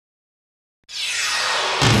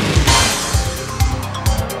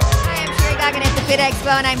Fit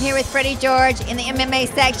Expo, and I'm here with Freddie George in the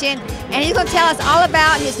MMA section, and he's going to tell us all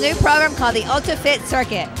about his new program called the Ultra Fit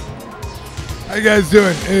Circuit. How you guys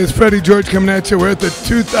doing? It is Freddie George coming at you. We're at the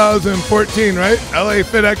 2014, right? LA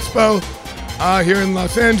Fit Expo here in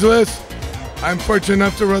Los Angeles. I'm fortunate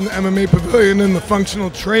enough to run the MMA Pavilion in the Functional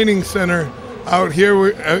Training Center out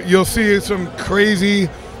here. You'll see some crazy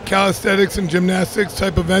calisthenics and gymnastics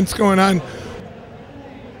type events going on.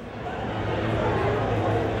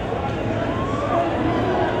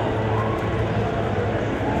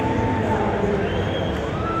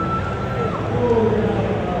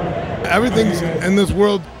 Everything's in this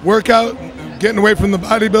world workout, getting away from the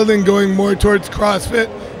bodybuilding, going more towards CrossFit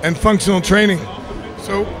and functional training.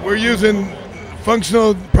 So we're using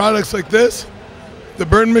functional products like this, the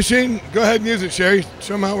burn machine. Go ahead and use it, Sherry.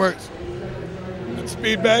 Show them how it works. And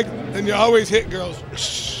speed bag, then you always hit, girls.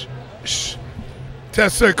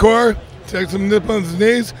 Test their core, take some nip on the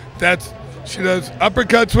knees. She does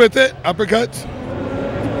uppercuts with it, uppercuts.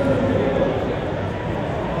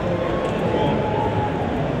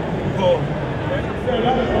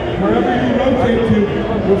 Wherever you rotate to,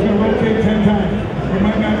 we're going to rotate 10 times. You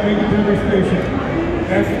might not make it to every station.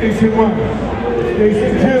 That's station 1.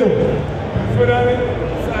 Station 2. Foot on it,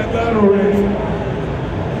 side lateral raise.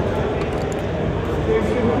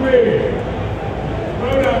 Station 3.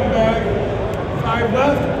 Throw down back. 5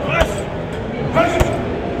 left, push, push.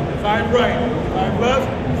 5 right, 5 left,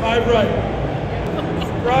 5 right.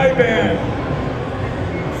 Spry band.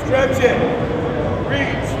 Stretch it.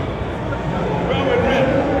 Reach.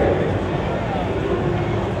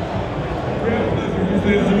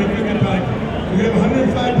 We have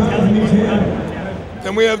 105 pounds in each hand.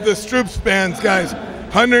 Then we have the Stroops bands, guys.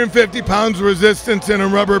 150 pounds resistance in a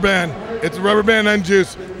rubber band. It's a rubber band on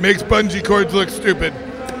juice. Makes bungee cords look stupid.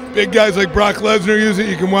 Big guys like Brock Lesnar use it.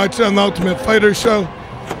 You can watch it on the Ultimate Fighter show.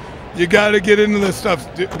 You got to get into this stuff,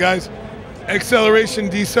 guys. Acceleration,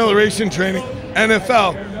 deceleration training.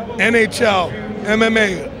 NFL, NHL,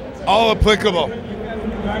 MMA, all applicable.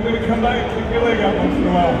 I'm going to come by and kick your leg out once in a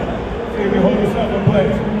while. See if you hold yourself in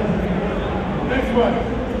place. Next one.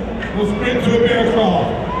 We'll sprint to a bear crawl.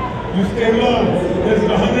 You stay low. This is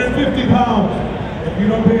 150 pounds. If you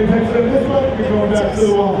don't pay attention to this one, you're going back to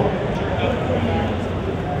the wall.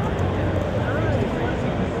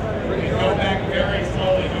 Go back very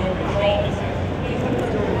slowly. No control.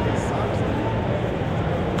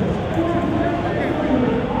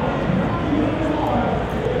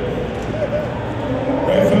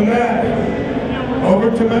 From that, over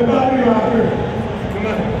to my body rocker. Come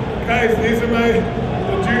on. Guys, these are my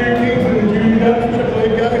junior kings and the junior ducks, Triple A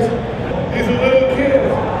guys. These are little kids.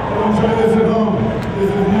 Don't try this at home. This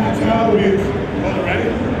is not child abuse. Hold it, ready?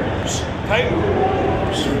 Tighten.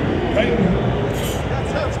 Tighten. That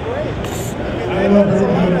sounds great. I love it.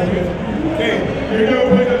 Okay, you're doing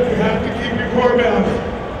pickups. You have to keep your core balanced.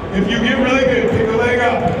 If you get really good, pick a leg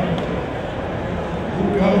up.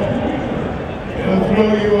 Go. It'll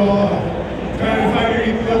throw you all off. Try to find your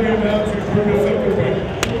equilibrium balance and bring us up to quick.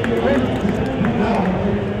 Now,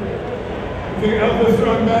 take elbow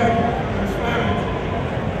strong back and slam it.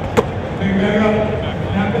 Take it back up.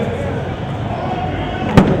 Snap it.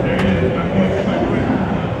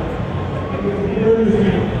 There it is.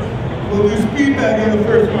 We'll do speed back on the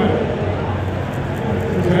first one.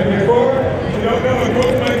 Turn your core. You don't know a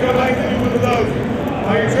coach might come like to do one of those.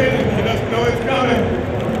 While you're training, he doesn't know it's coming.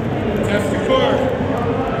 Test the core.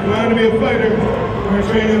 You want to be a fighter, we're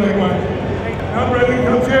training like one. Now breathing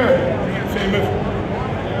comes here. Same as.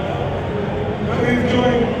 Now he's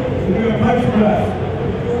doing, we're doing a punch press.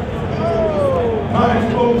 Punch,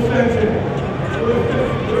 full extension.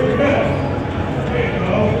 Do your best. There you go.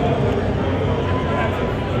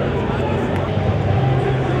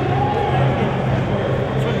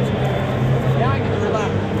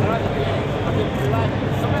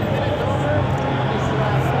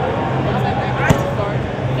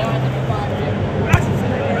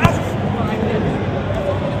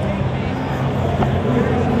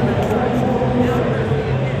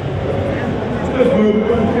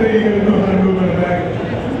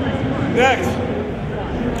 Next.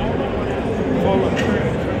 Forward.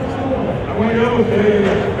 I want to go with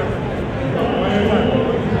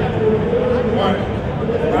one.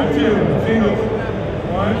 Not two. Singles.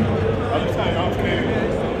 One. Other side. Alternating.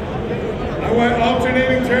 I want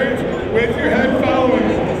alternating turns with your head following.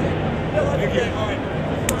 Thank you.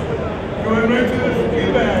 Going right to the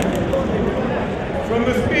speed bag. From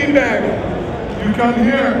the speed bag, you come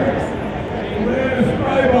here. Land a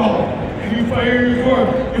spy ball, and you fire your core.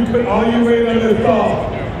 You put all your weight on this ball.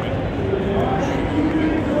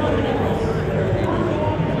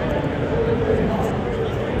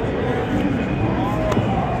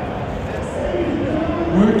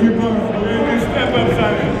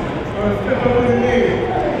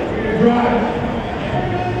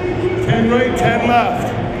 right, 10 left.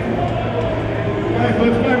 Guys,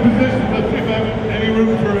 let's find positions. Let's see if I have any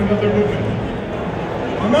room for another movement.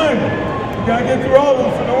 Come on. You gotta get through all of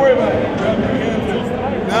them, so don't worry about it. Grab your hands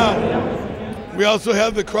in. Now, we also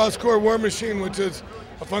have the cross-core war machine, which is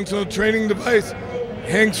a functional training device.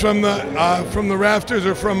 Hangs from the rafters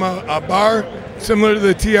or from a bar, similar to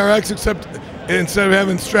the TRX, except instead of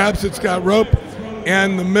having straps, it's got rope.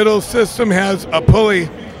 And the middle system has a pulley,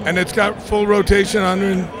 and it's got full rotation,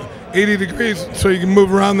 180 degrees, so you can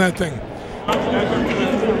move around that thing.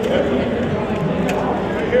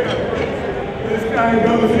 This guy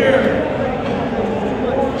goes here.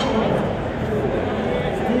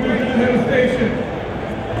 Station.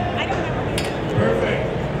 Perfect.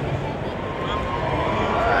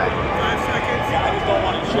 5 seconds. Yeah, I just don't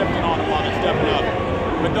want it shifting on him while he's stepping up.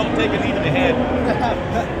 But don't take a knee to the head.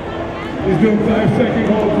 He's doing 5-second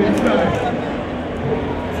holds each side.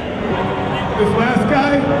 This last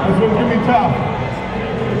guy, this one's gonna be tough.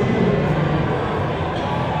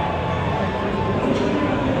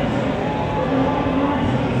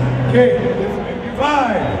 Okay,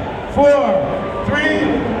 5, 4,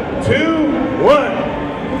 3, 2,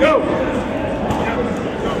 1, go!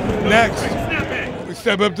 Next, we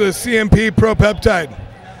step up to the CMP Pro Peptide.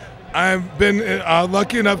 I've been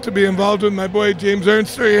lucky enough to be involved with my boy James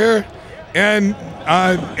Ernster here, and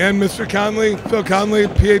Mr. Conley, Phil Conley,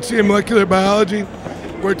 PhD in molecular biology.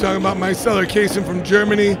 We're talking about micellar casein from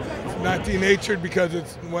Germany. It's not denatured because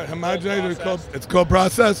it's homogenized. It's cold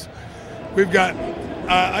processed. We've got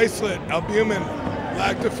isolate, albumin,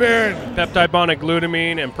 lactoferrin, peptide-bonded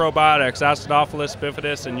glutamine, and probiotics, acidophilus,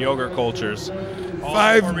 bifidus, and yogurt cultures.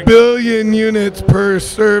 5 billion units per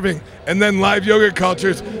serving. And then live yogurt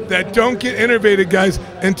cultures that don't get innervated, guys,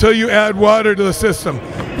 until you add water to the system.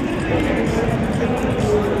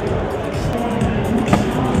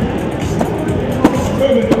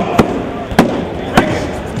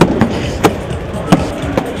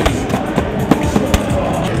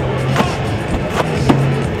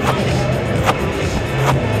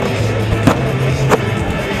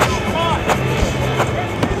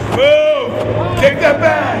 Take that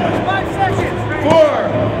back. 4,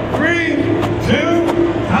 3, 2,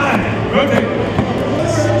 time. Rotate.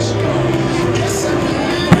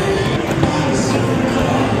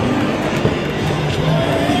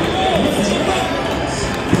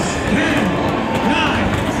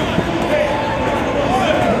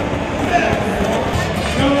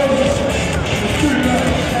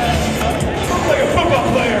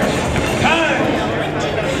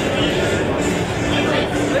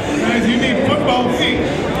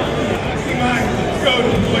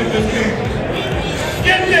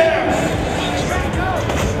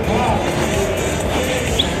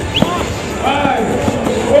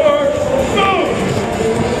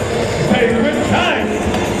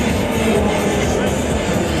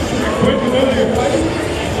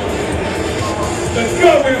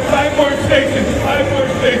 5 more stations, 5 more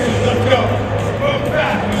stations, let's go. Move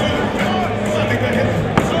fast, move. Come on, make that hit.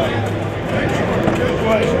 Good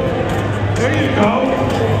play. There you go.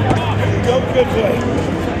 There you go, good play.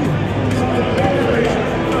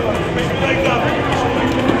 Make your legs up.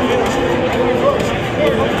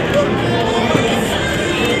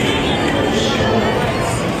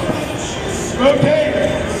 Rotate.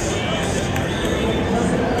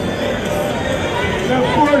 We have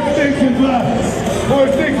 4 stations left. 4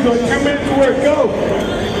 stations, so 2 minutes to work, go!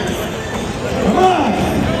 Come on!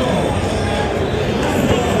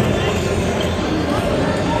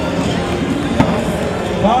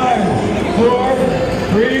 5, 4,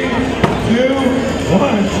 3, 2,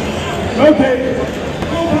 1. Rotate.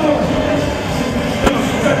 Full power.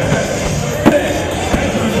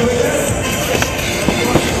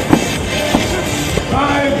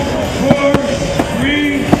 5, 4,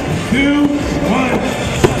 3, 2, 1.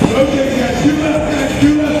 Rotate, got 2 left, got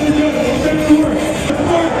 2 left to go. Let's to work.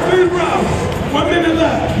 3rd round. 1 minute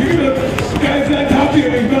left. You're gonna, guys on top of you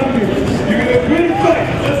and he's on you. You're gonna win the fight.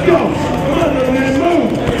 Let's go. Come on, little man, move.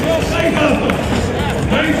 Nice hustle.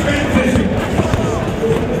 Nice transition.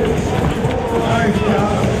 Nice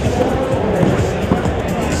job.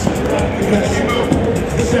 You move.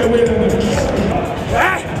 Put that weight on there.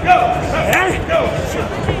 Go. Go.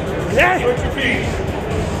 Put your feet.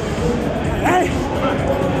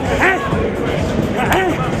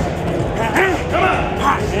 Come on.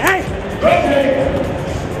 Okay.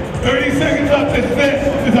 30 seconds left. This is it.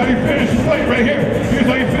 This is how you finish the fight right here. Here's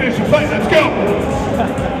how you finish the fight. Let's go.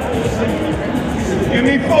 You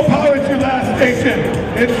need full power. It's your last station.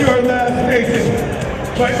 It's your last station.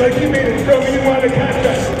 Fight like you mean it. Show me you want to catch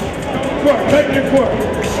that. Core. Tighten your core.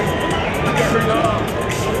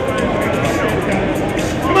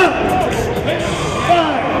 Come on.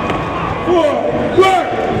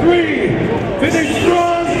 Finish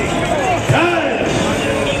strong. Time.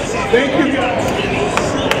 Thank you, guys.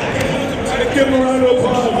 Give them a round of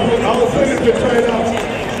applause. I'll finish to try it out.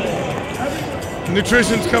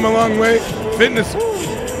 Nutrition's come a long way. Fitness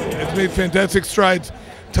has made fantastic strides.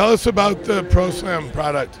 Tell us about the Pro Slam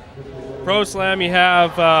product. Pro Slam, you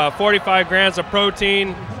have 45 grams of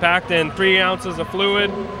protein packed in 3 ounces of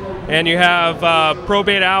fluid, and you have pro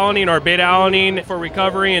beta alanine or beta alanine for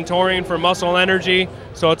recovery and taurine for muscle energy.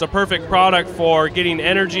 So it's a perfect product for getting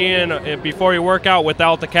energy in before you work out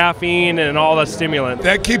without the caffeine and all the stimulants.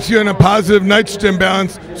 That keeps you in a positive nitrogen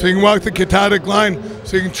balance so you can walk the ketotic line,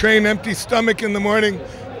 so you can train empty stomach in the morning,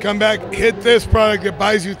 come back, hit this product. It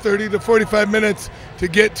buys you 30 to 45 minutes to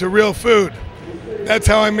get to real food. That's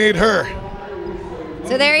how I made her.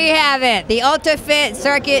 So there you have it, the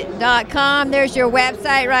ultrafitcircuit.com. There's your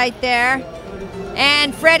website right there.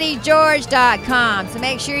 And freddiegeorge.com. So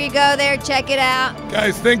make sure you go there, check it out.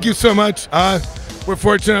 Guys, thank you so much. We're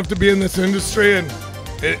fortunate enough to be in this industry, and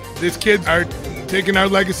these kids are taking our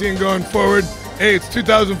legacy and going forward. Hey, it's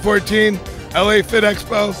 2014, LA Fit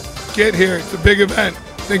Expo. Get here. It's a big event.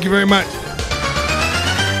 Thank you very much.